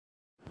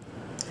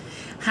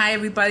Hi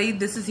everybody,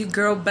 this is your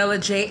girl Bella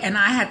J, and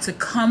I had to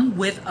come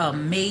with a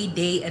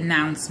Mayday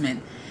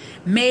announcement.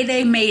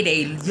 Mayday,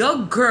 Mayday, your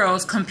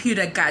girl's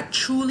computer got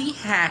truly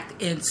hacked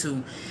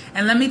into.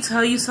 And let me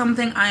tell you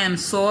something, I am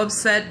so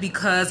upset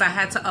because I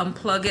had to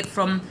unplug it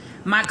from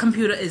my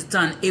computer. Is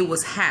done. It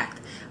was hacked.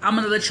 I'm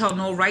going to let y'all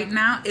know right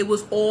now, it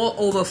was all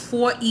over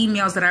 4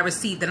 emails that I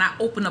received, and I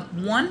opened up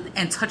one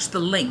and touched the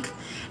link.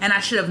 And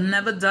I should have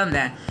never done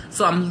that.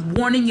 So I'm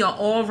warning y'all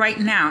all right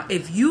now,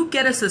 if you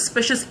get a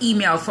suspicious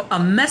email, for a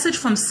message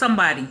from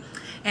somebody,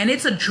 and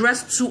it's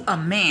addressed to a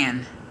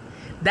man,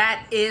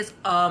 that is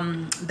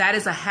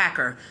a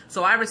hacker.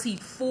 So I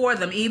received 4 of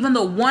them. Even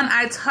though one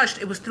I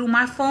touched, it was through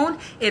my phone,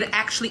 it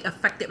actually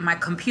affected my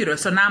computer.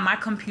 So now my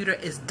computer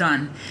is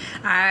done.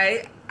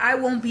 I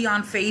won't be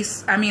on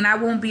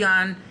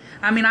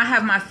I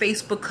have my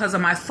Facebook because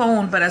of my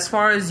phone, but as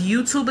far as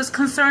YouTube is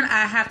concerned,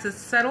 I have to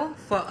settle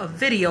for a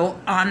video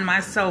on my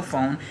cell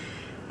phone.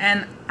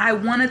 And I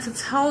wanted to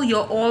tell you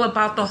all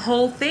about the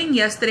whole thing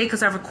yesterday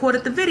because I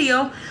recorded the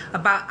video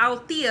about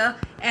Althea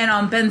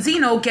and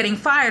Benzino getting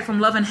fired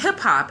from Love and Hip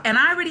Hop. And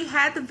I already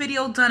had the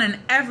video done and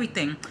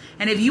everything.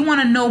 And if you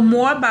want to know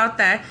more about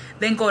that,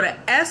 then go to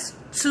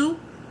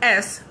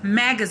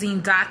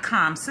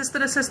S2Smagazine.com, sister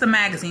to sister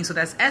magazine. So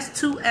that's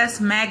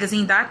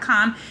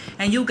S2Smagazine.com,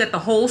 and you'll get the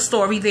whole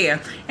story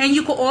there. And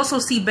you can also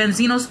see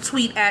Benzino's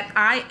tweet at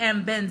I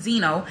am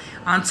Benzino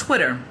on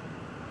Twitter.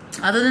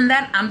 Other than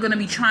that, I'm going to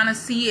be trying to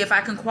see if I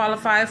can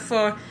qualify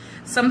for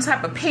some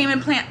type of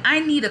payment plan.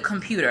 I need a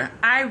computer.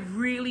 I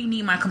really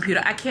need my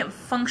computer. I can't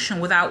function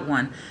without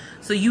one.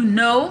 So you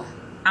know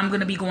I'm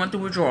going to be going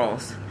through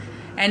withdrawals.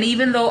 And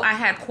even though I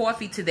had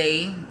coffee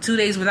today, 2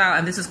 days without,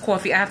 and this is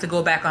coffee, I have to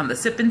go back on the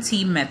sipping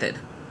tea method.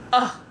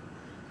 Ugh.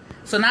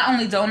 So not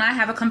only don't I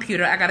have a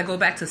computer, I got to go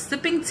back to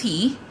sipping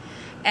tea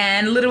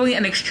and literally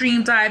an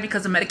extreme diet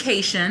because of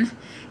medication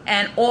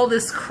and all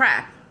this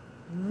crap.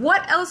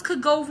 What else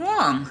could go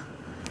wrong?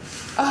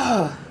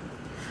 Oh.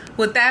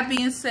 With that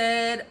being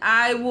said,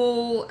 I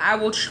will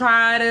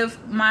try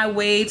my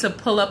way to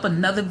pull up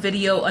another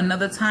video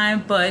another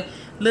time, but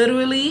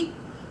literally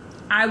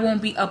I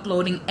won't be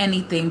uploading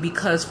anything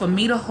because for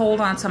me to hold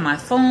on to my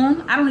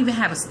phone, I don't even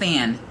have a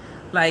stand.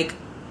 Like,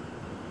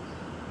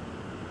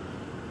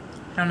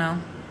 I don't know.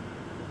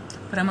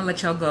 But I'm going to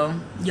let y'all go.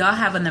 Y'all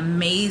have an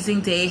amazing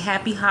day.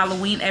 Happy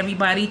Halloween,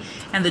 everybody.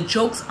 And the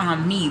joke's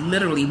on me.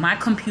 Literally, my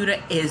computer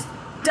is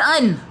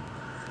done.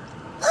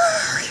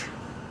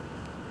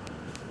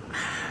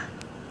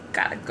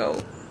 Gotta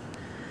go.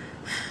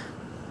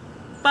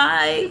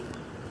 Bye.